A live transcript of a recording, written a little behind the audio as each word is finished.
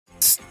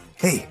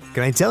Hey,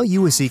 can I tell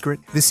you a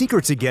secret? The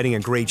secret to getting a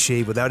great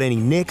shave without any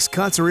nicks,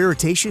 cuts, or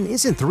irritation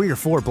isn't 3 or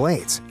 4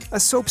 blades, a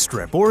soap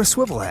strip, or a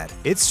swivel head.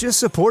 It's just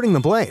supporting the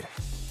blade.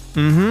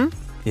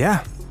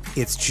 Yeah,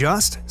 it's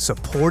just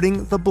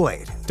supporting the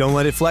blade. Don't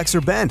let it flex or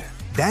bend.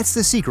 That's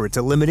the secret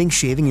to limiting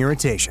shaving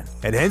irritation.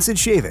 At Henson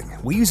Shaving,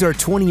 we use our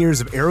 20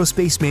 years of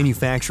aerospace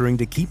manufacturing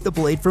to keep the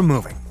blade from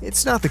moving.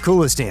 It's not the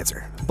coolest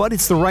answer, but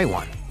it's the right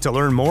one. To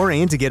learn more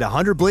and to get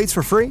 100 blades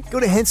for free, go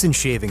to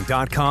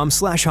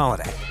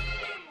hensonshaving.com/holiday.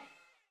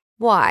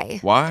 Why?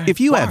 If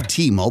you have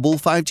T-Mobile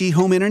 5G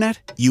home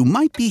internet, you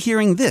might be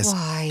hearing this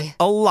Why?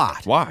 a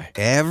lot. Why?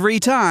 Every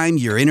time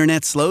your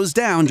internet slows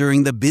down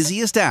during the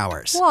busiest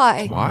hours.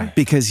 Why?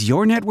 Because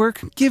your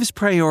network gives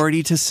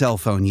priority to cell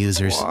phone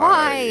users.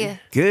 Why?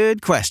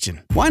 Good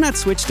question. Why not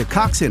switch to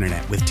Cox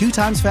Internet with 2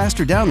 times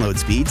faster download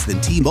speeds than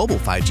T-Mobile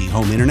 5G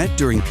home internet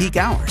during peak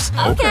hours?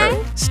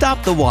 Okay.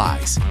 Stop the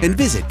whys and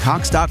visit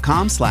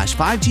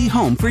cox.com/5G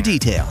home for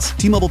details.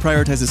 T-Mobile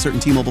prioritizes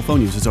certain T-Mobile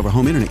phone users over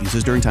home internet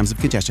users during times of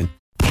congestion.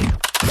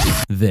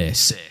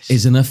 This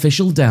is an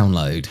official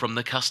download from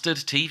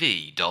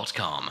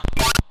thecustardtv.com.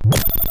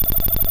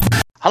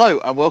 Hello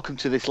and welcome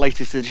to this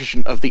latest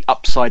edition of the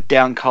Upside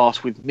Down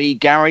Cast with me,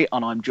 Gary,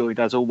 and I'm joined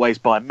as always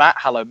by Matt.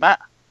 Hello, Matt.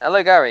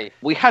 Hello, Gary.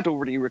 We had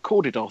already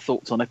recorded our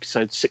thoughts on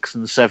episodes 6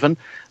 and 7,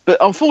 but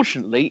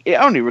unfortunately it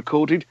only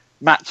recorded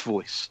Matt's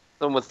voice.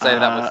 Some would say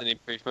that was an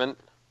improvement.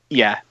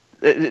 Yeah,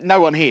 no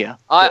one here.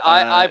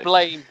 I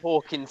blame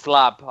Porkins'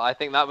 lab. I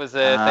think that was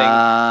a thing.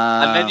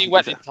 And then you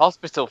went into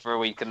hospital for a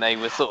week and they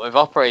were sort of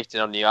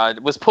operating on you.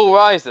 Was Paul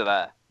Reiser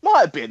there? Might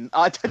have been.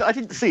 I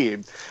didn't see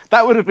him.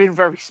 That would have been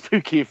very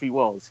spooky if he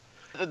was.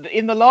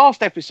 In the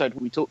last episode,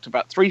 we talked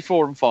about 3,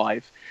 4, and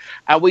 5,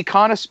 and we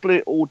kind of split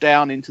it all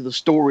down into the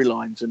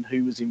storylines and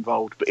who was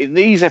involved. But in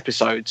these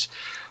episodes,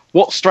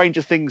 what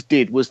Stranger Things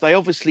did was they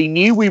obviously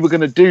knew we were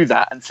going to do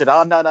that and said,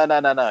 oh, no.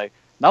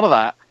 None of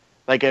that.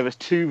 They gave us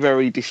 2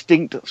 very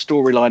distinct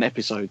storyline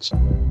episodes.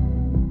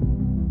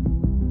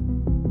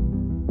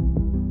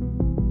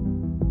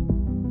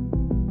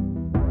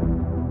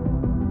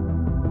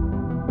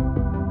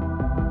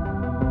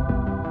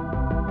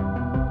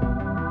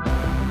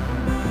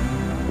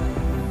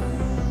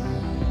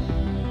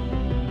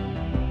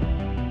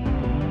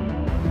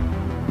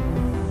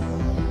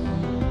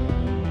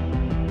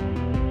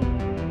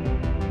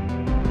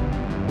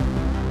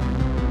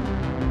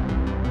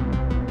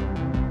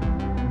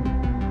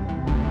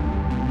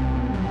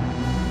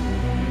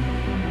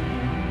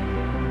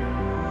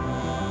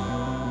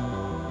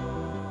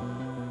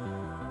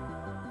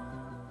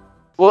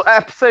 Well,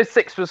 episode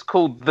 6 was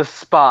called The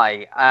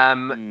Spy,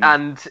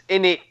 and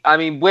in it, I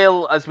mean,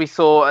 Will, as we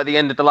saw at the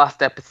end of the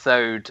last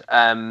episode,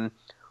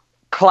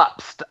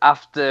 collapsed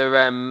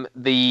after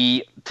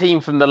the team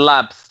from the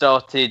lab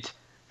started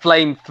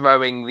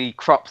flame-throwing the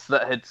crops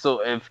that had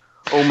sort of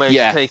almost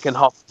taken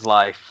Hopper's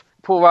life.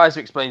 Paul Reiser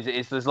explains it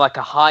is there's like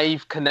a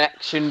hive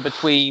connection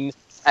between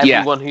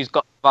everyone who's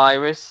got the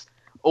virus,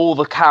 all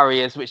the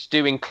carriers, which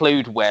do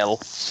include Will.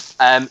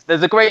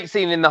 There's a great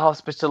scene in the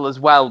hospital as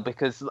well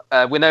because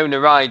Winona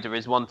Ryder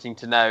is wanting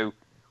to know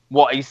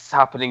what is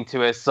happening to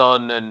her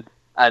son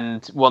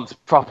and wants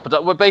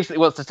basically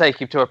wants to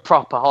take him to a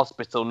proper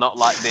hospital, not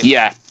like this.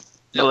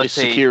 Not this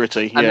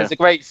security. And there's a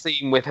great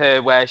scene with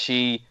her where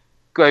she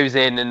goes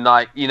in and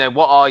like, you know,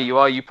 what are you?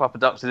 Are you proper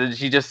doctor? And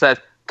she just says,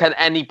 can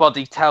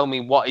anybody tell me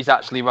what is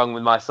actually wrong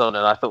with my son?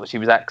 And I thought she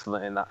was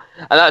excellent in that.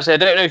 And actually, I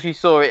don't know if you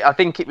saw it. I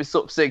think it was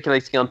sort of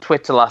circulating on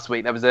Twitter last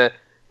week. There was a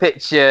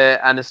picture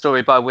and a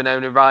story by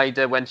Winona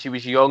Ryder when she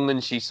was young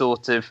and she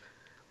sort of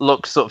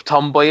looked sort of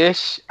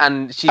tomboyish.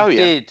 And she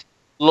did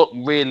look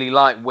really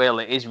like Will.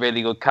 It is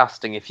really good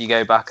casting if you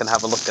go back and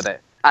have a look at it.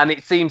 And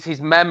it seems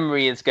his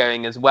memory is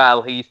going as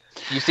well. You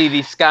see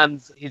these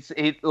scans,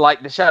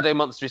 like the shadow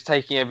monster is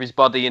taking over his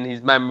body and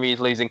his memory is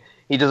losing.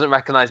 He doesn't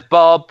recognise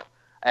Bob.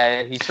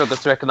 He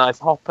struggles to recognise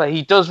Hopper.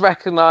 He does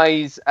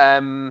recognise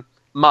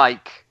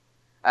Mike,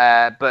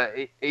 but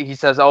he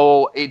says,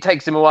 "Oh, it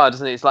takes him a while,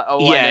 doesn't it?" It's like,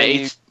 "Oh, I know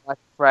you, my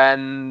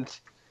friend."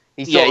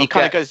 He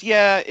kind of goes,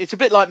 "Yeah, it's a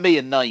bit like me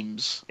and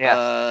names."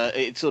 Yeah,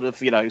 it's sort of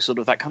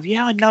that kind of,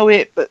 "Yeah, I know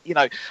it," but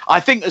I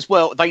think as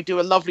well they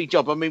do a lovely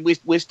job. I mean,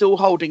 we're still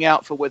holding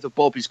out for whether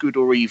Bob is good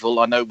or evil.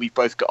 I know we've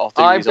both got our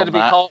theories on that. I'm going to be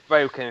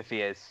heartbroken if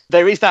he is.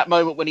 There is that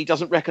moment when he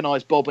doesn't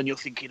recognise Bob, and you're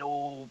thinking,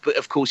 "Oh," but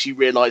of course you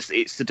realise that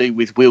it's to do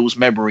with Will's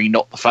memory,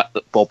 not the fact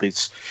that Bob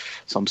is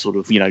some sort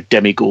of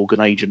demigorgon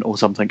agent or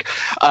something.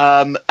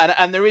 And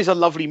there is a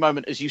lovely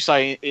moment, as you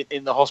say,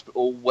 in the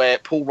hospital where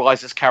Paul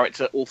Reiser's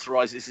character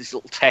authorises this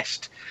little test.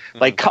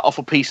 They cut off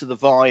a piece of the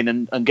vine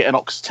and get an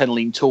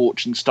oxyacetylene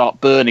torch and start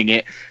burning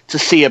it to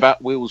see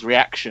about Will's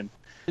reaction.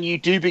 And you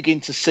do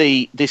begin to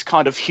see this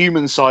kind of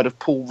human side of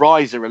Paul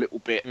Reiser a little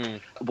bit,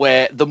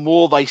 where the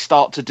more they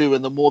start to do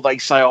and the more they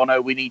say, "Oh no,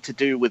 we need to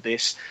do with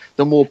this,"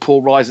 the more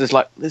Paul Reiser's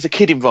like, "There's a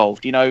kid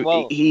involved."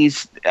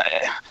 He's.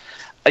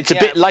 It's a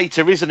bit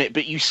later, isn't it?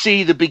 But you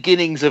see the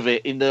beginnings of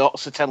it in the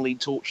oxyacetylene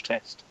torch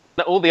test.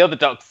 All the other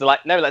doctors are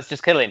like, "No, let's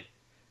just kill him.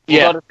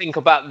 You've got to think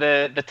about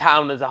the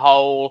town as a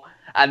whole."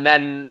 And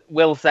then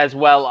Will says,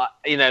 well,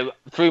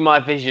 through my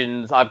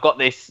visions, I've got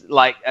this,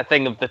 like, a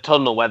thing of the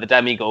tunnel where the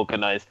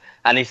Demigorgon is.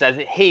 And he says,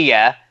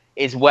 here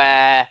is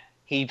where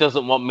he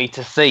doesn't want me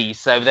to see.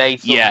 So they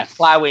sort of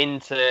plow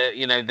into,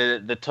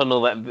 the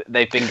tunnel that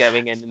they've been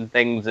going in and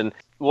things. And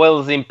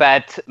Will's in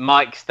bed,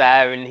 Mike's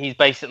there, and he's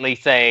basically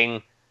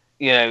saying,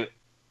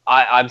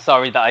 I'm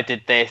sorry that I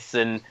did this.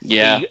 And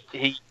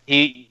he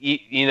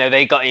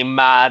they got him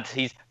mad.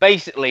 He's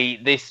basically,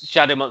 this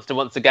shadow monster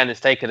once again has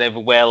taken over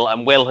Will,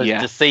 and Will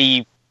has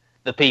deceived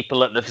the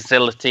people at the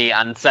facility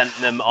and sent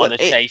them on a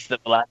chase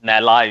that will end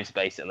their lives,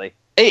 basically.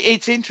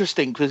 It's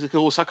interesting because, of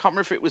course, I can't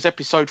remember if it was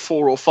episode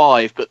 4 or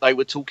 5, but they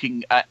were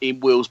talking in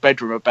Will's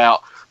bedroom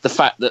about the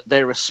fact that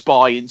they're a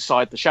spy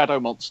inside the Shadow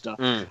Monster.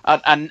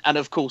 And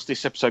of course,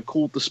 this episode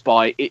called The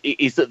Spy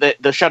is that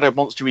the Shadow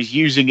Monster is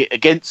using it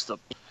against them.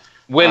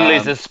 Will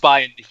is a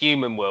spy in the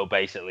human world,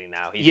 basically,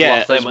 now. He's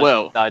lost so much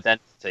of his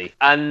identity.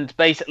 And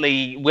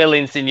basically, Will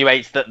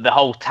insinuates that the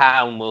whole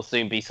town will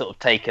soon be sort of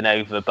taken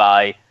over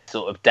by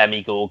sort of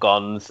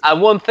demigorgons.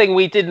 And one thing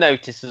we did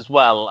notice as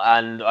well,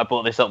 and I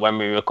brought this up when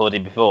we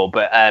recorded before,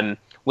 but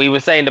we were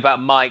saying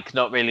about Mike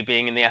not really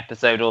being in the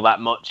episode all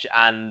that much,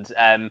 and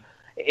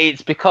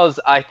it's because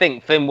I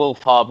think Finn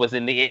Wolfhard was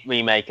in the It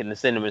remake in the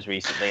cinemas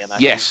recently, and I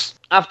think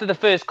after the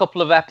first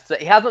couple of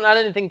episodes, he hasn't had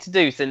anything to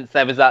do since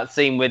there was that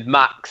scene with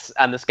Max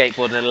and the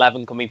skateboard and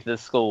Eleven coming to the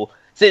school.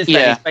 Since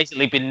then, he's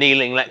basically been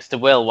kneeling next to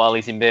Will while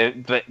he's in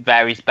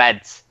various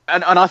beds.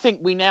 And I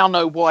think we now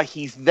know why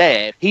he's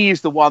there. He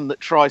is the one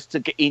that tries to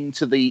get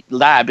into the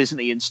lab, isn't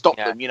he, and stop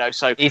them,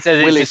 So he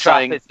says Will it's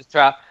a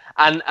trap.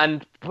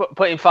 And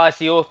putting fire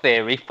to your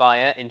theory,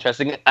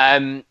 interesting.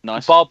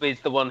 Nice. Bob is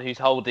the one who's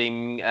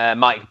holding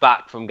Mike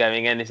back from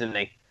going in, isn't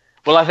he?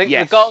 Well, I think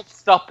the guards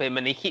stop him,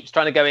 and he keeps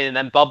trying to go in, and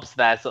then Bob's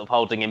there sort of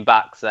holding him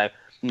back. So,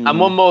 and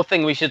one more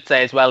thing we should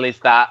say as well is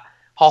that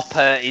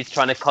Hopper is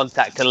trying to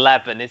contact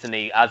 11, isn't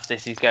he, as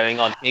this is going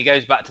on. He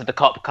goes back to the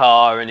cop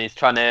car and is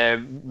trying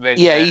to...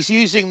 he's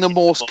using the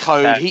Morse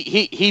code.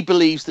 He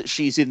believes that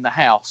she's in the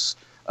house,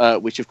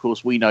 which, of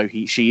course, we know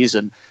she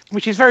isn't,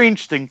 which is very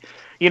interesting.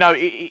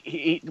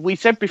 We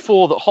said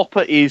before that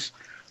Hopper is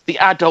the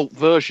adult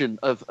version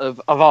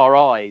of our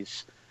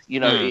eyes,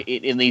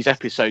 in these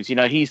episodes.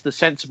 He's the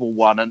sensible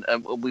one,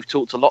 and we've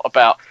talked a lot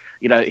about,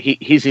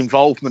 his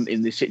involvement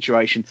in this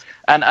situation.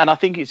 And I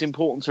think it's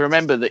important to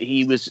remember that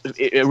he was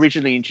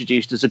originally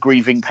introduced as a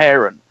grieving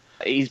parent.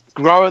 He's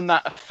grown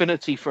that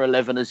affinity for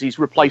 11 as his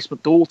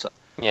replacement daughter.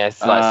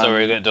 Yes, like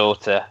surrogate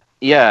daughter.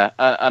 Yeah,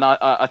 and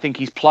I think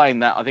he's playing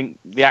that. I think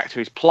the actor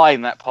is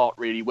playing that part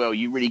really well.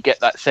 You really get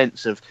that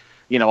sense of,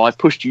 I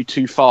pushed you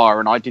too far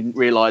and I didn't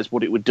realise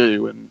what it would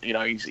do. And,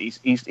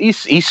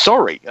 he's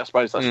sorry. I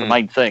suppose that's the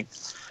main thing.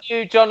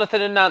 You,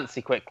 Jonathan and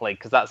Nancy, quickly,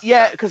 because that's...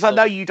 Yeah, because I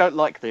know you don't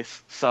like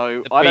this.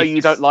 So I know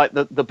you don't like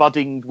the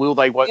budding will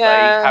they, won't they,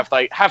 have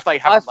they, haven't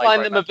they? I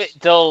find them a bit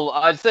dull.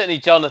 Certainly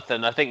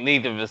Jonathan, I think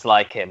neither of us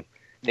like him,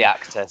 the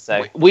actor.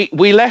 So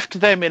we left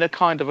them in a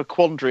kind of a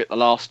quandary at the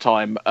last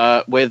time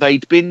where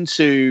they'd been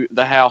to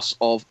the house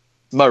of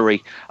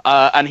Murray,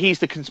 and he's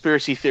the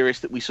conspiracy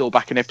theorist that we saw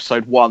back in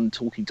episode 1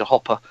 talking to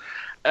Hopper.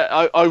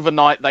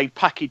 Overnight, they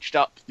packaged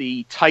up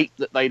the tape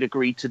that they'd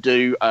agreed to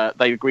do.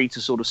 They agreed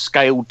to sort of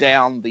scale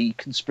down the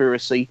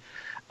conspiracy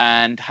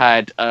and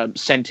had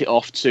sent it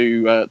off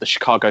to the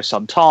Chicago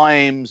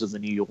Sun-Times and the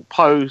New York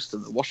Post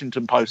and the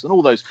Washington Post and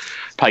all those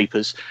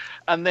papers.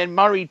 And then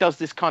Murray does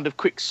this kind of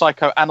quick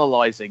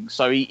psychoanalyzing.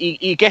 So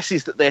he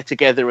guesses that they're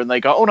together and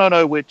they go, oh,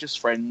 no, we're just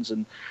friends.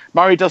 And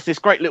Murray does this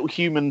great little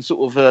human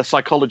sort of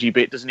psychology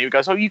bit, doesn't he? He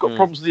goes, oh, you've got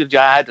problems with your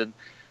dad and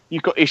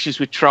you've got issues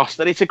with trust.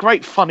 And it's a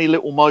great, funny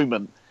little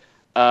moment.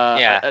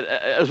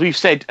 As we've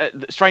said,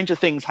 Stranger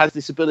Things has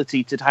this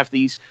ability to have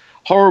these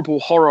horrible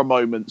horror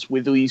moments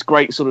with these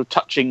great sort of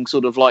touching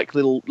sort of like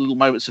little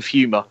moments of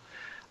humour.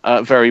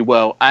 Very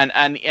well,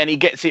 and he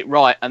gets it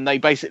right, and they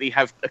basically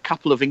have a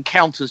couple of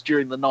encounters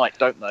during the night,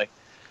 don't they?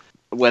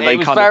 Where it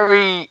was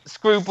very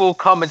screwball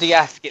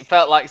comedy-esque. It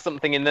felt like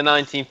something in the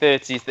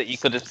 1930s that you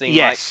could have seen,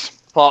 like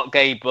Clark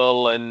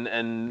Gable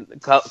and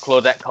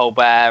Claudette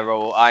Colbert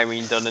or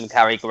Irene Dunne and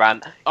Cary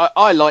Grant.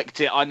 I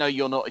liked it. I know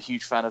you're not a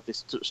huge fan of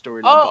this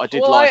storyline, but I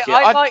did like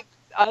it.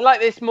 I like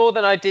this more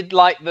than I did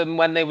like them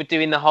when they were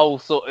doing the whole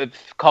sort of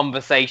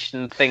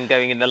conversation thing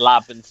going in the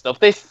lab and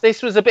stuff.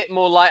 This was a bit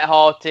more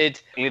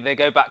light-hearted. They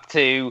go back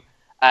to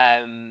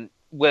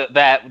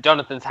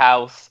Jonathan's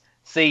house,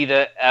 see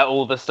that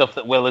all the stuff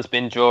that Will has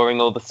been drawing,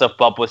 all the stuff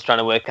Bob was trying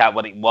to work out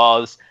what it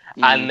was,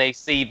 and they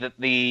see that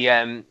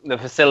the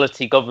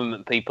facility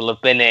government people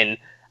have been in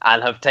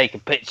and have taken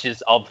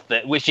pictures of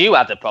which you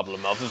had a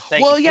problem of.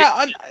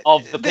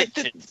 Of the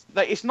pictures.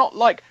 It's not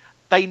like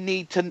they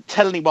need to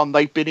tell anyone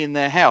they've been in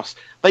their house.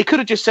 They could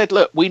have just said,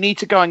 look, we need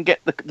to go and get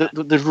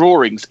the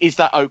drawings. Is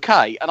that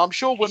okay? And I'm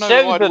sure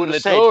Winona Ryder would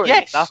have said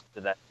yes. After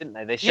that, didn't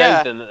they? They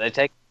showed them that they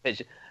take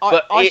pictures.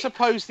 But I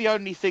suppose the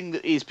only thing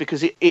that is,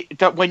 because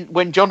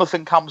when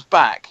Jonathan comes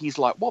back, he's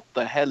like, what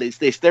the hell is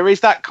this? There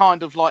is that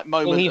kind of like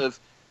moment of,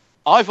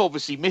 I've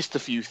obviously missed a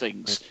few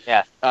things.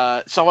 Yeah.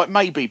 So it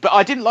may be. But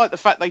I didn't like the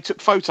fact they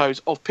took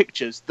photos of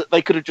pictures that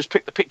they could have just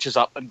picked the pictures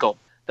up and gone.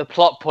 The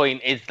plot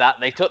point is that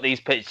they took these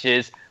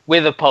pictures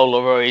with a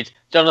Polaroid.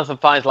 Jonathan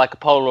finds like a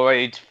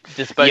Polaroid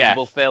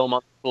disposable film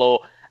on the floor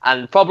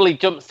and probably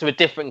jumps to a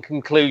different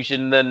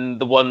conclusion than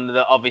the one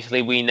that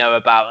obviously we know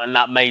about. And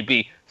that may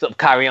be sort of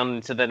carry on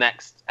into the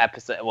next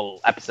episode,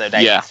 episode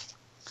 8. Yeah.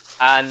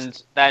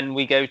 And then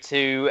we go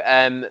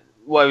to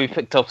where we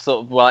picked up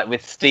sort of like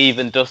with Steve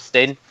and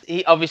Dustin.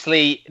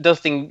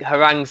 Dustin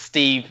harangues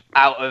Steve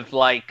out of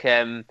like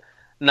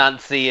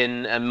Nancy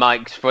and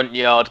Mike's front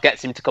yard,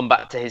 gets him to come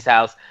back to his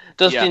house.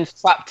 Dustin's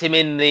trapped him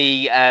in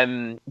the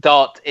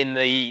Dart in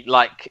the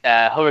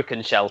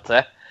hurricane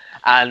shelter,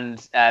 and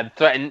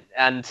threatened.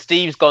 And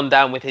Steve's gone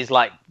down with his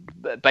like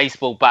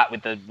baseball bat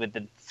with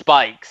the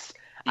spikes,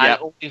 and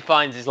all he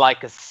finds is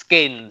like a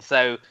skin.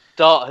 So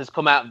Dart has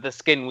come out of the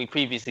skin we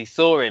previously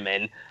saw him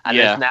in, and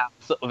has now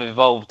sort of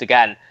evolved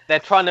again. They're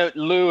trying to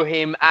lure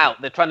him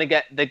out.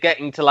 They're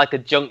getting to like a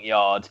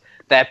junkyard.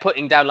 They're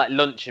putting down like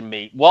luncheon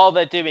meat. While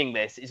they're doing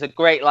this, it's a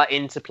great like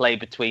interplay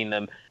between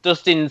them.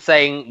 Dustin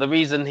saying the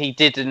reason he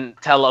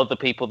didn't tell other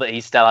people that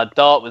he still had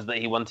Dart was that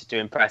he wanted to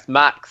impress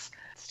Max.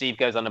 Steve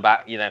goes on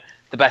about,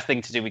 the best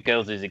thing to do with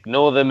girls is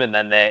ignore them, and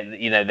then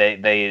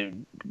they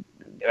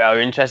are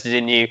interested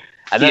in you.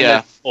 And then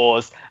there's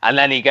pause, and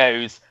then he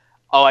goes,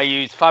 "Oh, I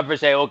use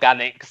Fabergé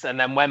Organics, and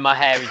then when my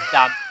hair is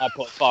damp, I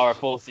put Farrah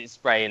Fawcett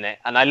spray in it."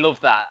 And I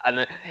love that.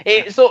 And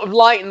it sort of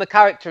lightened the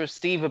character of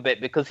Steve a bit,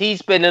 because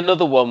he's been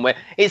another one where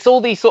it's all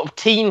these sort of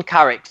teen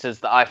characters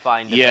that I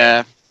find.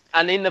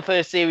 And in the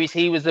first series,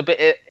 he was a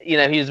bit, he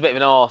was a bit of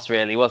an arse,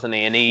 really, wasn't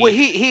he? And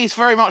he's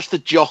very much the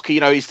jock.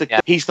 He's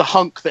the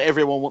hunk that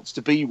everyone wants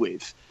to be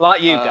with.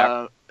 Like you,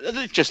 Gary.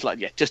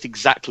 Just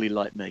exactly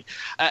like me.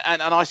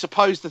 And I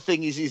suppose the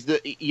thing is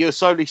that you're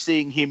slowly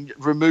seeing him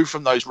removed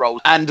from those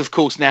roles. And of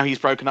course, now he's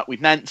broken up with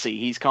Nancy.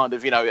 He's kind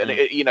of,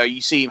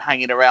 you see him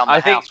hanging around the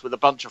house with a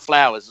bunch of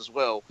flowers as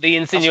well. The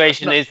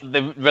insinuation is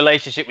the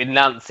relationship with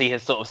Nancy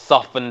has sort of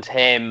softened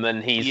him,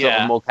 and he's sort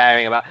of more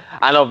caring about.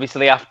 And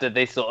obviously, after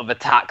this sort of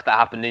attack that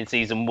happened in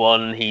season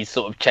 1, he's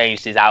sort of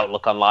changed his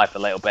outlook on life a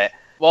little bit.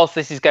 Whilst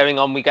this is going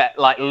on, we get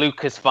like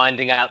Lucas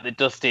finding out that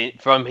Dustin,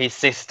 from his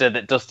sister,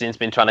 that Dustin's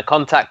been trying to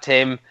contact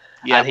him,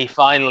 and he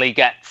finally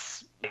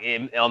gets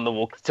him on the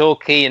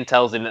walkie-talkie and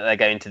tells him that they're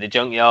going to the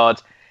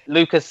junkyard.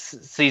 Lucas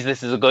sees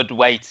this as a good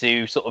way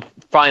to sort of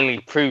finally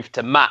prove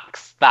to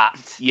Max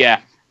that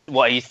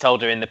what he's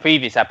told her in the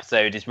previous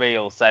episode is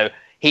real. So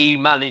he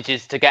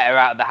manages to get her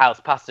out of the house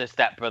past her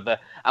stepbrother.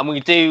 And we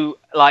do,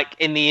 like,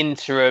 in the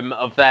interim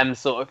of them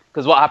sort of...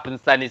 Because what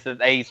happens then is that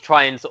they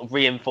try and sort of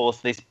reinforce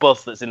this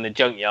bus that's in the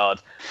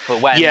junkyard for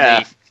when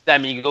the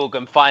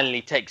Demogorgon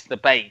finally takes the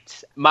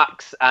bait.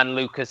 Max and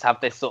Lucas have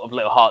this sort of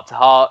little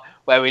heart-to-heart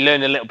where we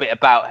learn a little bit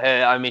about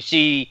her. I mean,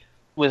 she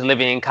was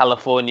living in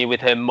California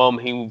with her mum,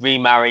 who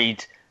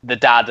remarried the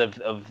dad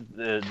of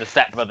the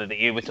stepbrother that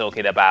you were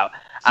talking about.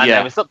 And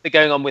there was something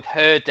going on with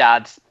her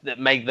dad that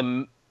made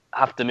them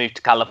have to move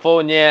to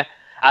California.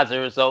 As a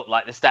result,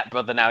 like, the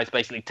stepbrother now is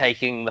basically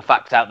taking the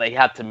fact out that he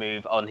had to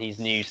move on his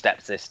new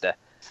stepsister.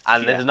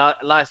 And there's a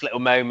nice little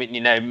moment,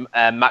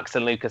 Max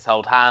and Lucas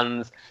hold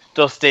hands.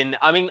 Dustin,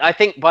 I mean, I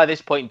think by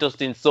this point,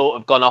 Dustin's sort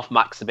of gone off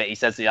Max a bit. He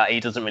says that he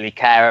doesn't really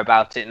care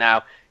about it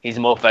now. He's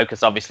more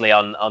focused, obviously,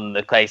 on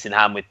the case in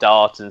hand with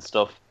Dart and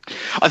stuff.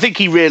 I think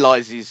he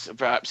realises,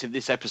 perhaps in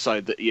this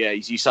episode, that,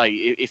 as you say,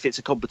 if it's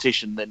a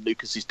competition, then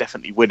Lucas is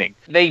definitely winning.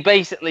 They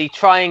basically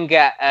try and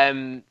get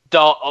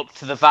Dart up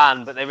to the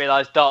van, but they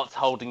realise Dart's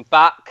holding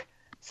back.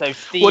 So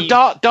Steve...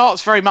 Well,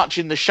 Dart's very much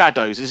in the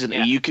shadows, isn't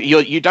he?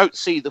 You don't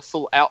see the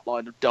full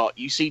outline of Dart.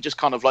 You see just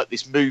kind of like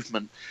this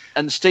movement.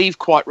 And Steve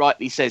quite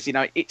rightly says,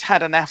 it's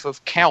had enough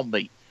of cow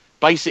meat.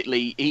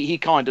 Basically, he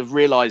kind of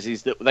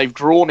realises that they've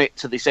drawn it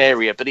to this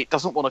area, but it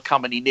doesn't want to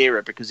come any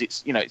nearer because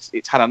it's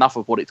had enough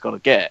of what it's got to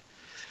get.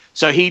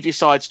 So he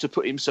decides to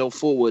put himself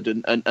forward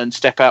and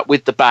step out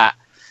with the bat,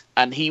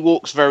 and he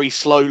walks very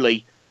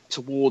slowly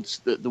towards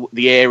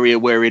the area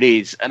where it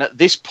is. And at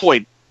this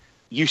point,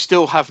 you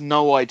still have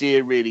no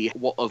idea really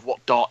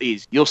what Dart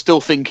is. You're still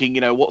thinking,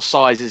 what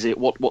size is it?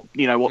 What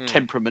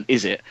temperament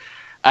is it?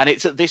 And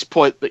it's at this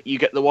point that you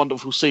get the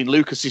wonderful scene.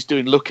 Lucas is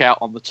doing lookout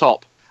on the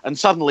top. And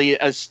suddenly,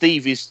 as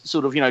Steve is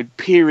sort of,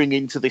 peering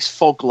into this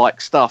fog-like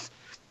stuff,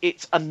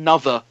 it's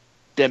another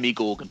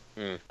Demogorgon.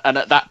 And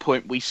at that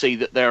point, we see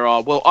that there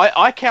are... Well,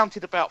 I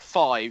counted about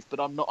 5,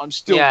 but I'm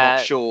still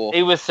not sure.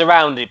 He was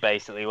surrounded,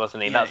 basically,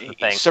 wasn't he? That's the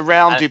thing.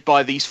 Surrounded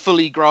by these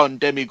fully grown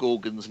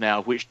Demogorgons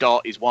now, which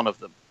Dart is one of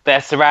them.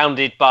 They're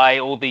surrounded by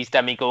all these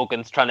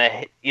Demogorgons trying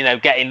to,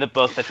 get in the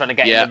bus. They're trying to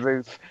get in the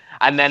roof.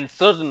 And then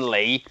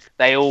suddenly,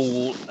 they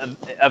all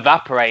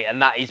evaporate,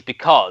 and that is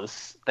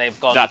because... They've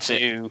gone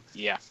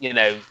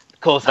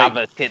cause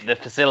havoc at the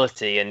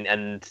facility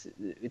and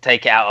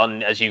take it out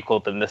on, as you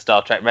called them, the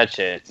Star Trek red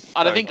shirts.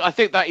 And I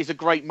think that is a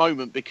great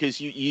moment because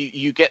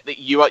you get that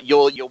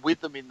you're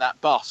with them in that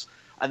bus,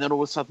 and then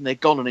all of a sudden they're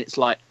gone, and it's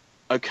like,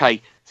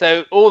 okay,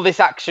 So all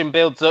this action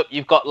builds up.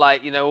 You've got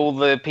like, all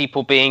the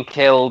people being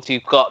killed.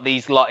 You've got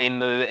these lot in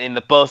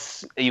the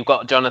bus. You've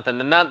got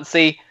Jonathan and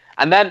Nancy.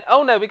 And then,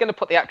 oh no, we're going to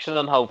put the action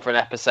on hold for an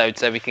episode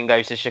so we can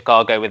go to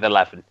Chicago with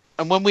 11.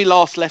 And when we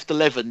last left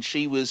 11,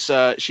 she was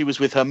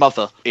with her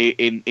mother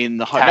in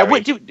the home. Now,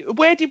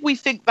 where did we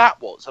think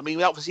that was? I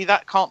mean, obviously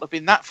that can't have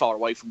been that far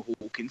away from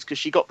Hawkins because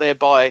she got there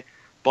by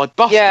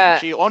bus. Yeah.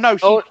 She got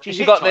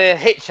the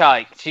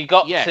hitchhike. She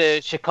got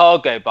to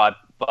Chicago by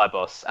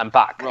bus and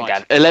back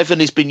again. 11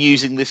 has been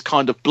using this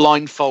kind of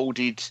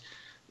blindfolded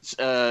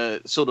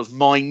sort of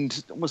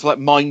mind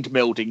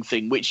melding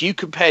thing, which you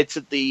compared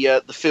to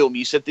the film.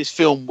 You said this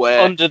film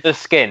where Under the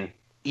Skin.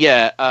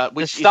 Yeah,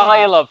 which the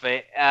style of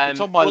it.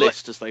 It's on my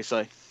list, as they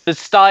say. The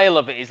style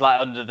of it is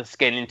like Under the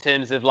Skin in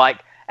terms of like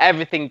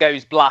everything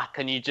goes black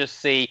and you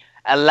just see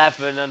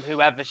 11 and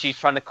whoever she's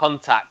trying to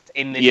contact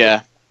in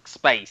this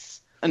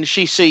space. And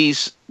she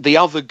sees the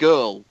other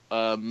girl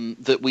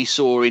that we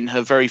saw in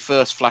her very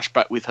first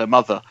flashback with her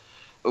mother,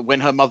 when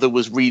her mother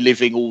was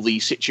reliving all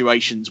these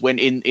situations, when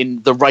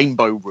in the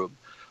rainbow room.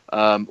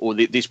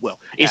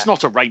 It's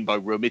not a rainbow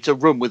room. It's a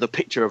room with a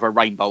picture of a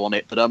rainbow on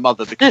it. But her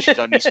mother, because she's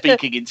only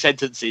speaking in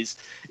sentences,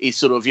 is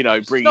sort of,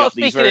 bringing up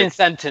these. She's not speaking in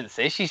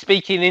sentences. She's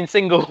speaking in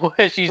single.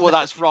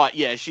 That's right.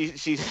 Yeah,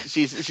 she's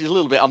a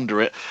little bit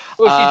under it.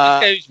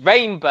 Well, she just goes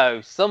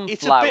rainbow, sunflower.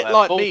 It's a bit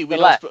like me with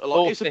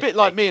hospital. It's a bit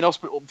like me in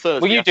hospital on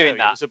Thursday. Were you doing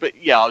that? It's a bit.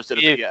 Yeah, I was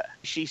doing it. Yeah.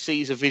 She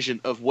sees a vision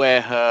of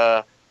where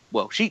her.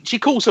 Well, she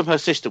calls them her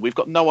sister. We've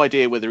got no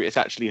idea whether it's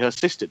actually her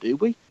sister, do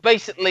we?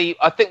 Basically,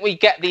 I think we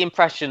get the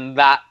impression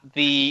that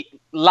the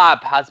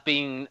lab has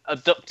been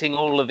abducting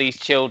all of these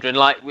children.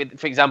 Like,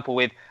 for example,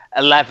 with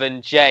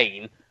 11,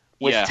 Jane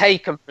was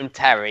taken from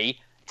Terry.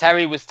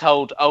 Terry was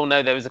told, oh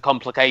no, there was a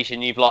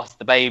complication, you've lost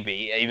the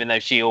baby, even though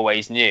she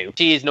always knew.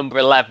 She is number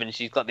 11.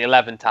 She's got the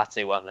 11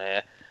 tattoo on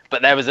her.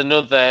 But there was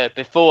another,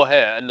 before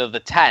her, another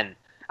 10.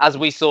 As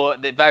we saw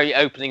at the very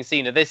opening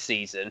scene of this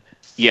season,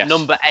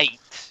 number 8.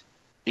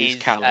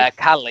 Is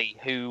Callie,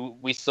 who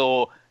we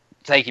saw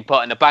taking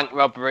part in a bank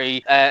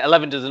robbery.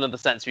 11 does another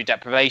sensory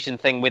deprivation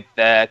thing with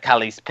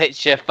Callie's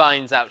picture,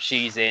 finds out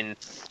she's in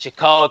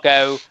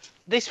Chicago.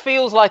 This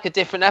feels like a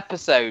different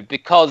episode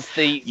because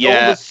all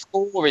the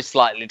score is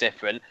slightly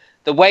different.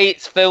 The way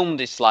it's filmed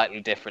is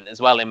slightly different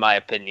as well, in my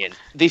opinion.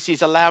 This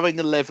is allowing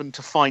 11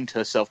 to find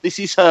herself. This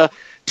is her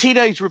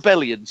teenage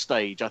rebellion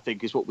stage, I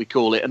think, is what we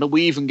call it. And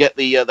we even get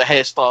the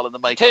hairstyle and the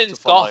makeup. Turns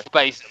goth,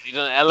 basically,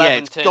 doesn't it?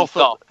 11 turns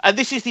goth. And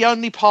this is the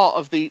only part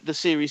of the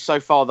series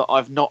so far that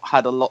I've not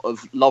had a lot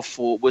of love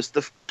for, was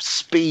the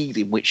speed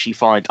in which she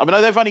finds... I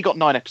mean, they've only got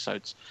 9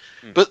 episodes.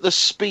 But the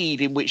speed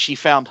in which she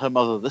found her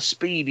mother, the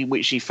speed in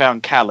which she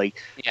found Callie,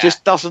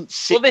 just doesn't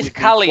sit with me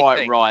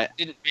quite right.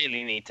 Didn't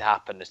really need to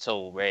happen at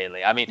all,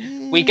 really. I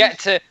mean, we get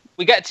to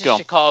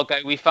Chicago.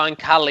 We find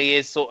Callie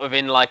is sort of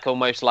in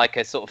almost like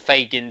a sort of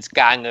Fagin's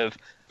gang of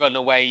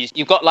runaways.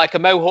 You've got like a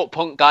Mohawk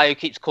punk guy who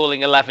keeps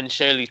calling 11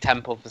 Shirley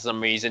Temple for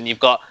some reason. You've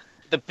got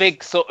the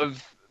big sort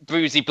of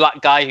bruisey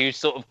black guy who's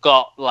sort of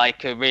got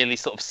like a really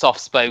sort of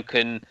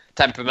soft-spoken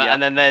temperament,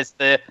 and then there's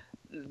the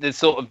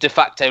sort of de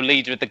facto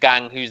leader of the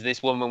gang, who's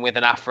this woman with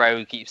an afro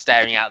who keeps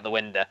staring out the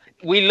window.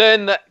 We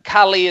learn that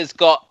Callie has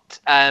got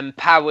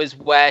powers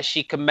where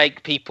she can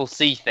make people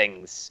see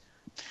things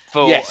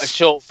for a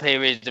short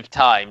period of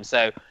time.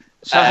 So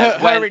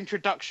her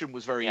introduction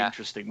was very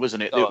interesting,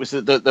 wasn't it? It was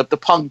the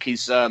punk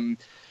is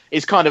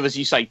kind of, as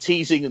you say,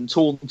 teasing and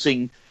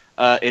taunting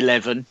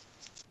 11.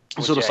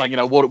 Sort of saying,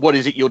 what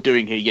is it you're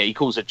doing here? Yeah, he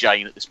calls her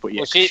Jane at this point.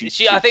 Yeah,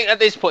 well, I think at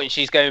this point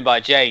she's going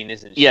by Jane,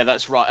 isn't she? Yeah,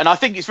 that's right. And I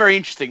think it's very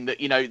interesting that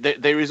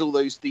there is all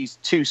these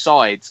two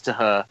sides to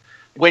her.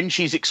 When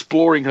she's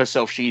exploring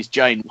herself, she's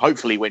Jane.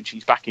 Hopefully, when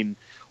she's back in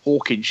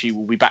Hawkins, she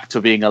will be back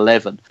to being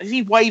 11. Is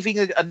he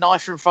waving a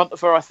knife in front of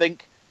her? I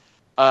think.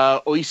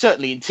 Or he's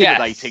certainly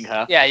intimidating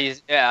her. Yeah,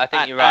 I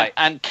think you're right.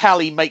 And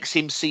Callie makes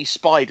him see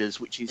spiders,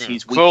 which is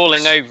his weakness.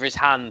 Crawling over his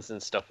hands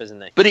and stuff, isn't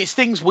he? But it's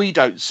things we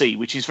don't see,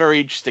 which is very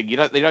interesting. They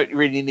don't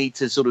really need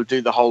to sort of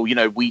do the whole,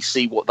 we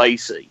see what they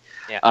see.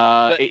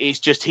 Yeah. It's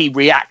just he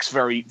reacts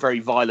very,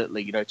 very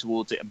violently,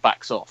 towards it and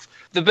backs off.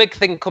 The big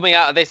thing coming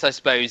out of this, I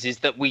suppose, is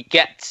that we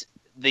get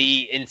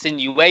the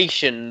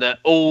insinuation that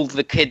all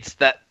the kids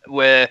that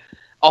were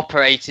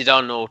operated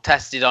on or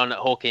tested on at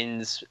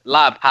Hawkins'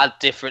 lab had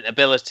different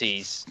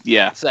abilities.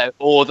 Yeah. So,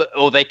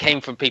 or they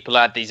came from people who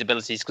had these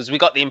abilities, because we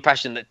got the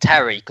impression that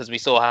Terry, because we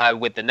saw her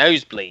with the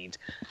nosebleed,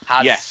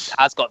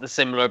 has got the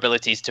similar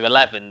abilities to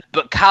 11.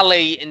 But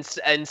Callie,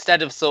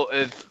 instead of sort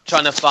of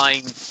trying to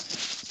find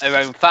her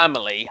own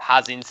family,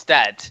 has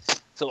instead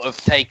sort of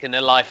taken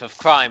a life of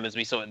crime, as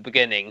we saw at the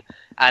beginning,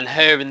 and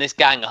her and this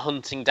gang are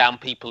hunting down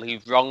people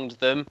who've wronged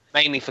them.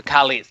 Mainly for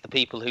Callie, it's the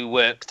people who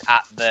worked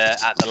at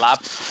the lab.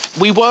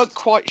 We weren't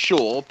quite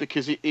sure,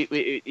 because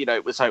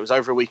it was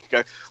over a week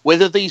ago,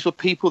 whether these were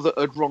people that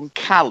had wronged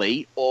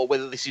Callie or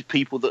whether this is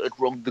people that had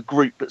wronged the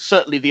group. But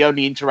certainly the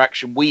only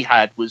interaction we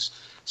had was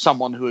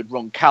someone who had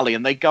wronged Callie,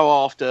 and they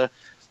go after.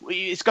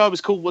 This guy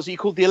was he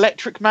called the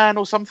Electric Man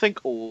or something?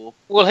 Or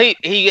well,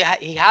 he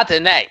had a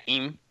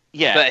name.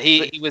 Yeah, but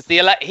he was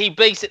he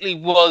basically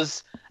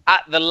was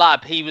at the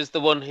lab. He was the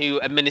one who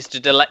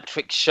administered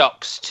electric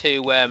shocks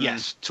to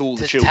to all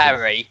the children.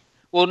 Terry.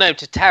 Well, no,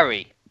 to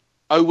Terry.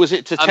 Oh, was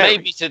it to Terry?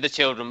 Maybe to the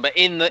children, but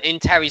in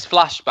Terry's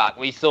flashback,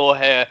 we saw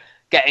her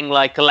getting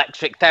like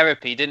electric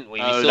therapy, didn't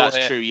we? Oh, we saw that's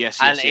her, true. Yes,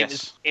 and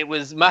yes. it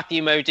was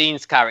Matthew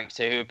Modine's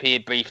character who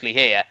appeared briefly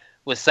here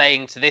was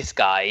saying to this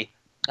guy,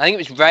 I think it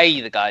was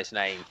Ray, the guy's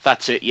name.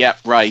 That's it. Yeah,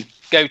 Ray.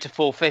 Go to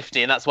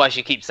 450, and that's why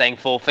she keeps saying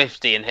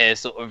 450 in her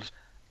sort of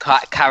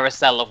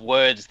carousel of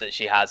words that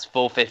she has.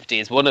 450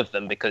 is one of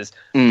them because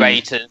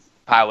Ray turns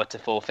power to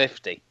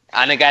 450.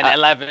 And again,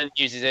 11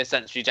 uses her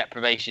sensory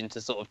deprivation to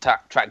sort of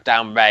track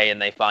down Ray,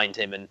 and they find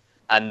him,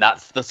 and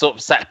that's the sort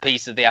of set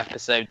piece of the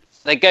episode.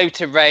 They go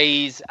to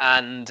Ray's,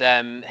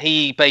 and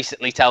he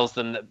basically tells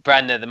them that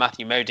Brenner, the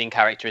Matthew Modine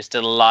character, is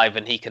still alive,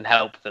 and he can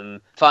help them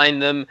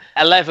find them.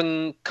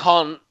 11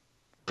 can't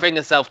bring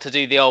herself to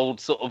do the old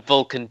sort of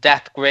Vulcan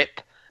death grip.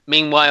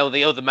 Meanwhile,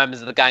 the other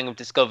members of the gang have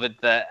discovered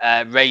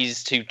that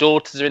Ray's 2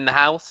 daughters are in the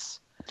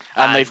house.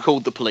 And they've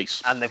called the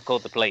police.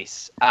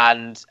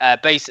 And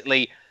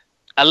basically,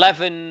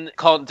 11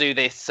 can't do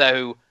this,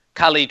 so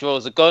Callie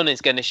draws a gun, is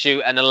going to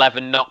shoot, and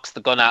 11 knocks the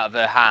gun out of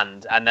her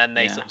hand, and then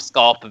they sort of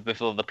scarper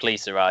before the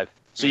police arrive.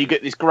 So you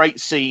get this great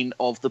scene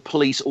of the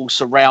police all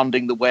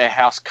surrounding the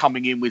warehouse,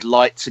 coming in with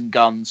lights and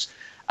guns.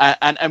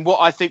 And what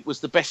I think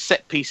was the best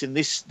set piece in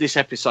this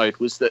episode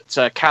was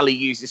that Callie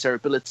uses her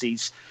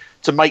abilities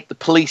to make the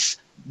police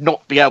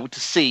not be able to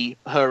see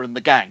her and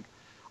the gang.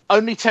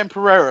 Only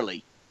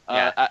temporarily.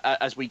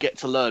 As we get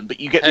to learn, but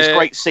you get this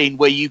great scene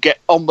where you get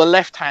on the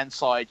left-hand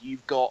side,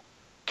 you've got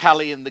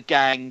Callie and the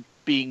gang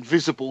being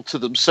visible to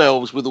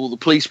themselves with all the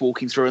police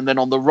walking through, and then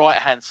on the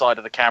right-hand side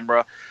of the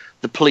camera,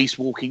 the police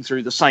walking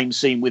through the same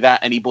scene without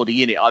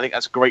anybody in it. I think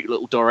that's a great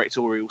little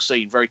directorial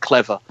scene, very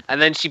clever.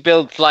 And then she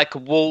builds like a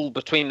wall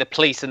between the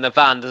police and the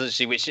van, doesn't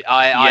she? Which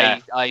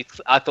I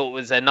thought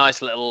was a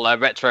nice little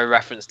retro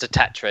reference to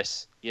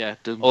Tetris. Yeah.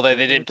 Although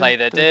they didn't play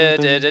the.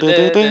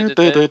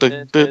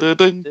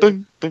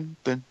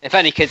 If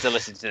any kids are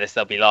listening to this,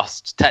 they'll be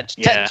lost.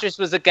 Tetris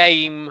was a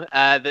game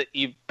that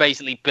you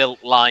basically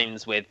built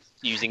lines with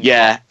using.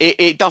 Yeah,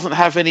 it doesn't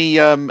have any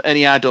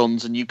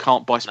add-ons, and you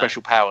can't buy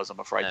special powers, I'm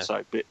afraid. So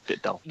a bit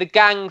dull. The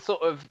gang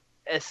sort of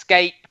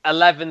escape.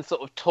 11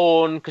 sort of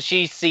torn because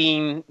she's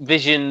seen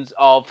visions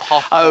of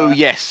Hopper. Oh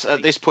yes,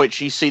 at this point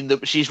she's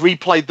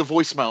replayed the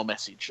voicemail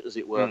message, as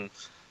it were.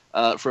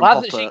 From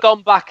hasn't Hopper. she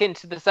gone back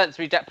into the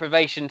sensory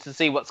deprivation to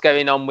see what's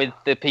going on with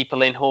the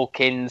people in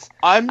Hawkins?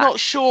 I'm not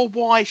sure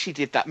why she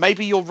did that.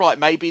 Maybe you're right.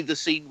 Maybe the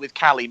scene with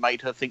Callie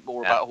made her think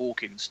more about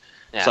Hawkins.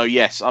 Yeah. So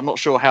yes, I'm not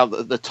sure how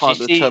the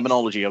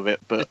terminology of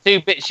it, but the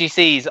 2 bits she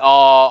sees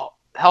are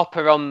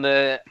Hopper on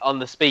the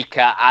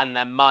speaker and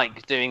then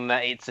Mike doing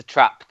the "it's a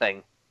trap"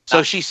 thing.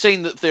 So she's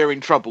seen that they're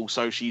in trouble,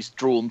 so she's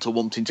drawn to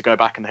wanting to go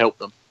back and help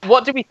them.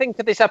 What do we think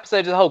of this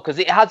episode as a whole? Because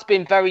it has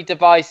been very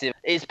divisive.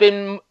 It's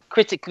been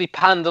critically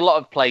panned a lot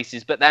of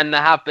places, but then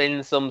there have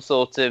been some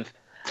sort of...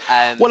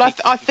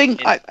 I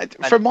think,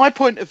 from my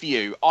point of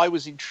view, I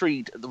was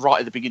intrigued right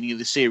at the beginning of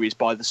the series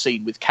by the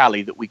scene with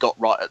Callie that we got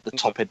right at the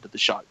top end of the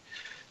show.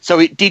 So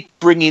it did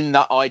bring in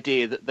that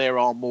idea that there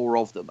are more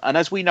of them. And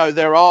as we know,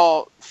 there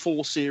are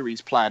 4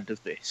 series planned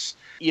of this.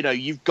 You know,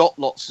 you've got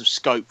lots of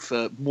scope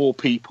for more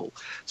people.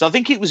 So I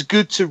think it was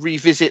good to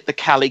revisit the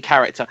Callie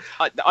character.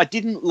 I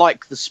didn't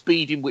like the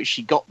speed in which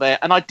she got there,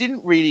 and I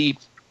didn't really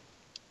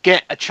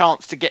get a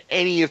chance to get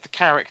any of the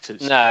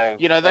characters. No.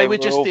 You know, they were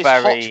just this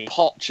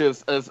hodgepodge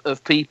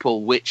of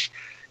people, which,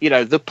 you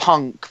know, the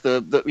punk,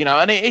 the you know,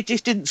 and it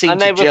just didn't seem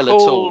to gel at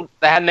all.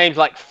 They had names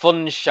like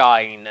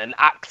Funshine and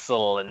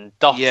Axel and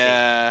Dottie.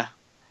 Yeah.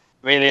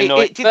 Really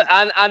annoying.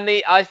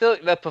 I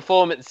thought the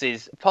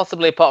performances,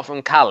 possibly apart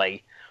from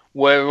Callie,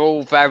 were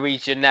all very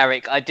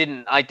generic. I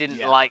didn't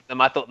like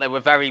them. I thought they were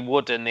very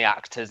wooden, the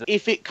actors.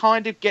 If it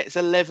kind of gets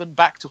 11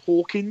 back to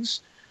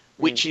Hawkins,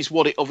 which is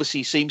what it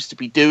obviously seems to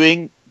be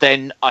doing,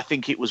 then I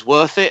think it was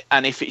worth it.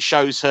 And if it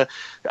shows her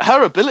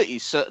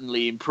abilities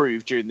certainly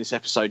improved during this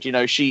episode, you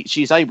know,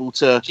 she's able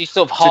to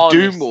sort of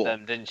do more.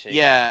 Them, didn't she?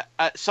 Yeah.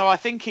 So I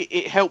think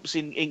it helps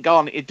in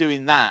Garnet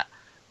doing that.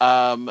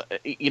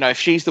 You know, if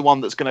she's the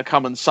one that's going to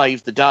come and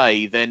save the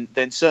day,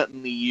 then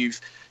certainly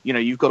you've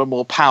got a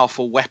more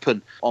powerful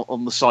weapon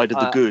on the side of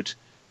the good,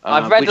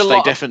 which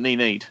they definitely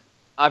need.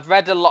 I've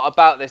read a lot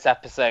about this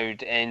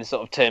episode in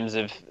sort of terms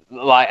of,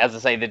 like, as I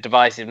say, the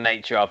divisive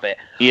nature of it.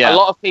 Yeah. A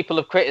lot of people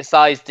have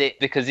criticised it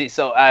because it's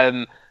sort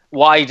of,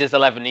 why does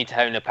 11 need to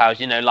hone her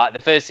powers? You know, like the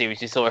first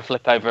series, you saw her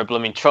flip over a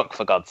blooming truck,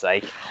 for God's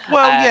sake.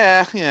 Well,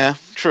 yeah,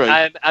 true.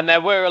 And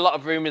there were a lot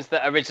of rumours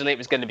that originally it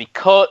was going to be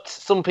cut.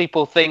 Some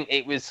people think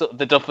it was sort of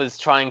the Duffers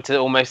trying to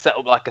almost set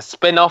up like a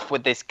spin-off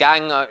with this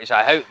gang, which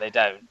I hope they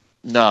don't.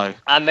 No.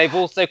 And they've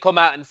also come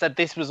out and said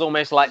this was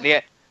almost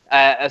like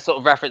a sort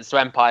of reference to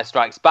Empire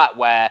Strikes Back,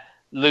 where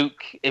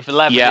Luke, if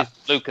 11 is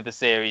Luke of the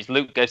series,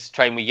 Luke goes to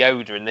train with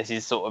Yoda, and this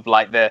is sort of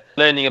like the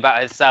learning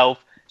about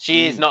herself.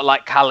 She is not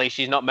like Callie.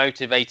 She's not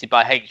motivated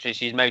by hatred.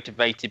 She's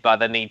motivated by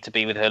the need to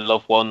be with her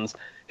loved ones,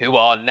 who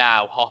are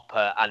now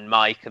Hopper and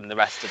Mike and the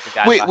rest of the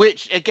gang.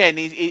 Which again,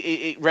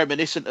 is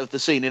reminiscent of the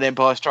scene in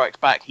Empire Strikes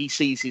Back. He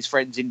sees his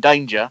friends in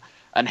danger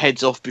and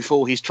heads off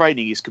before his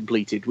training is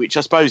completed, which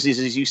I suppose is,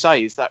 as you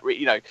say, is that,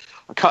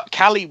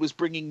 Callie was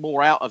bringing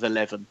more out of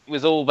 11. It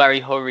was all very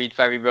hurried,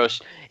 very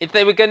rushed. If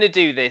they were going to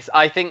do this,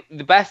 I think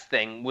the best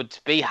thing would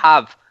be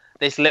have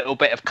this little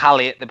bit of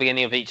Callie at the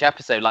beginning of each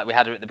episode, like we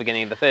had her at the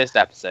beginning of the first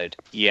episode.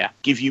 Yeah,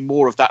 give you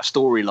more of that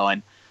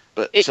storyline.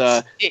 But it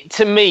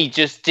to me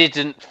just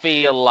didn't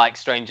feel like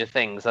Stranger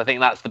Things. I think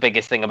that's the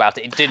biggest thing about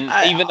it. It didn't,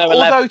 even though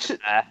 11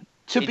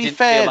 to be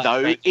fair,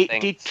 though,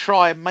 it did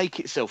try and make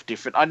itself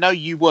different. I know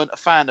you weren't a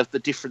fan of the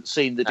different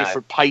scene,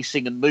 different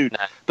pacing and mood,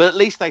 but at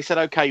least they said,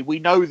 okay, we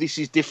know this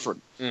is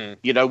different.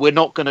 We're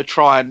not going to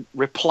try and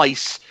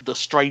replace the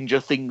Stranger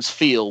Things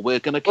feel. We're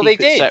going to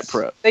keep it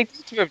separate. They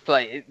did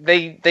replace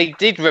it. They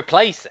did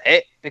replace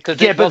it because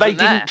but they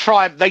didn't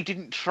try. They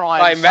didn't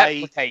try and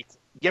replicate it.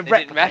 Yeah,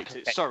 replicate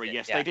it. Sorry,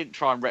 yes, they didn't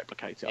try and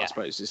replicate it. I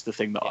suppose is the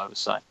thing that I was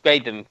saying.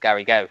 Grade them,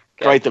 Gary. Go.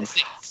 Grade them.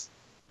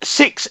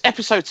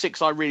 Episode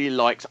 6 I really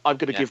liked. I'm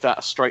going to give that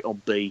a straight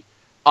on B.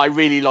 I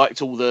really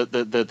liked all the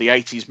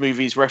 80s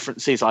movies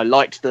references. I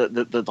liked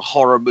the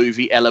horror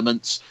movie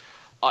elements.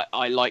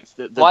 I liked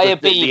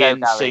the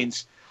end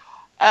scenes.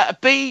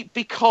 B,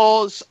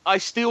 because I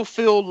still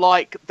feel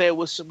like there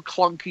was some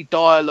clunky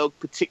dialogue,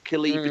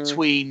 particularly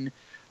between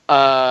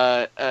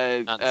and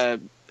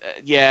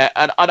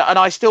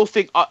I still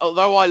think,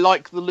 although I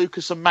like the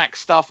Lucas and Max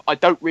stuff, I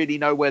don't really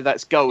know where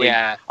that's going.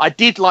 Yeah. I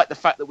did like the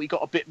fact that we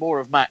got a bit more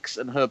of Max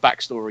and her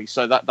backstory,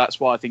 so that's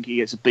why I think he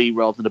gets a B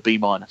rather than a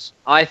B-.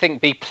 I think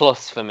B+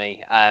 for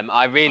me.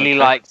 I really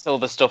liked all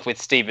the stuff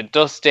with Steve and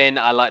Dustin.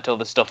 I liked all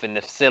the stuff in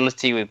the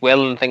facility with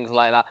Will and things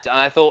like that. And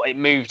I thought it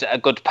moved at a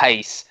good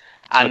pace,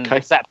 and the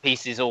set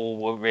pieces all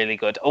were really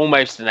good.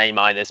 Almost an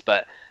A-,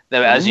 but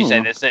as you say,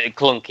 there's certain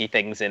clunky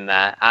things in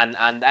there.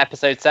 And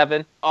episode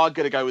 7? I'm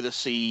going to go with a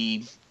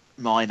C-.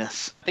 I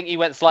think you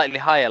went slightly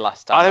higher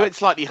last time. I went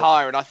slightly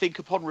higher, and I think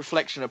upon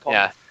reflection,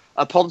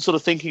 upon sort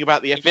of thinking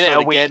about the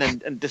episode again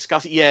and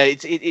discussing,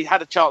 it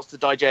had a chance to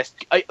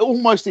digest. It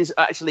almost is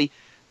actually,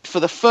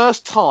 for the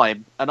first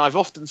time, and I've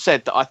often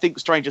said that I think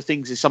Stranger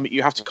Things is something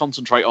you have to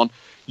concentrate on.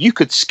 You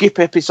could skip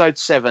episode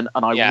 7,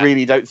 and I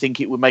really don't think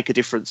it would make a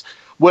difference.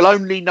 We'll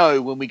only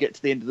know when we get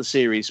to the end of the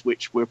series,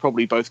 which we're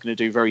probably both going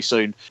to do very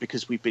soon,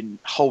 because we've been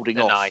holding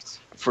off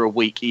for a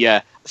week.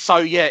 Yeah. So,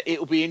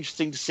 it'll be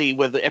interesting to see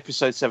whether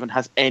episode 7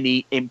 has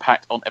any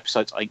impact on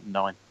episodes 8 and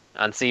 9.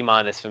 And C-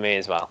 for me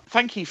as well.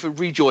 Thank you for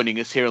rejoining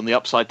us here on the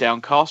Upside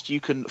Down Cast. You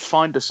can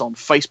find us on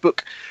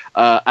Facebook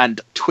and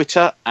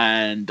Twitter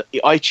and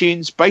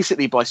iTunes,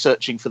 basically by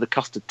searching for the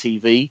Custard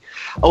TV.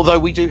 Although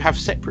we do have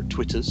separate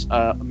Twitters.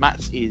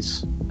 Matt's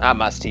is at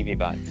Matt's TV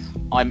Bites.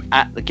 I'm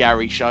at The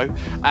Gary Show.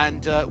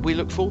 And we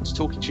look forward to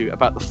talking to you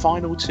about the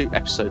final 2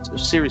 episodes of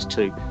Series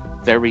 2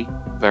 very,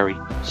 very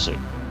soon.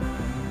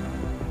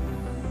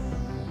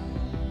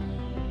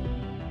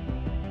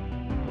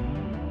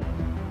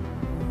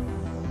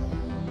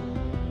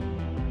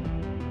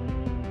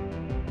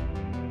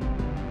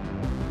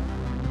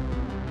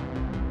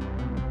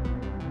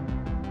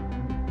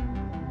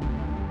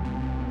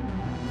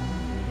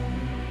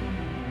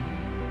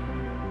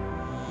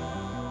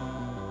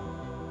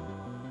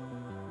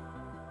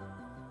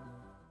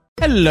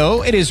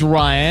 Hello, it is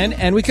Ryan,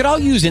 and we could all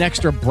use an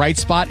extra bright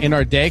spot in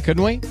our day,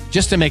 couldn't we?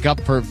 Just to make up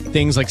for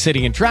things like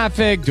sitting in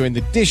traffic, doing the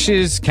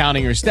dishes,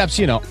 counting your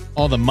steps,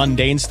 all the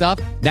mundane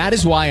stuff. That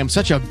is why I'm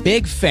such a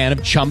big fan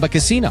of Chumba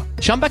Casino.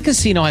 Chumba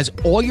Casino has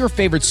all your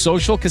favorite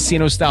social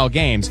casino-style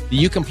games that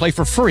you can play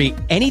for free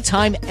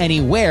anytime,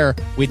 anywhere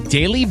with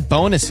daily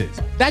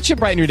bonuses. That should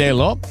brighten your day a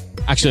little.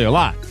 Actually, a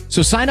lot.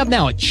 So sign up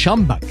now at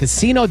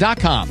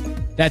ChumbaCasino.com.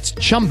 That's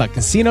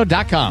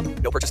ChumbaCasino.com.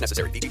 No purchase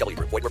necessary. VGW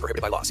Group. Void where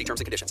prohibited by law. See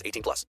terms and conditions. 18+.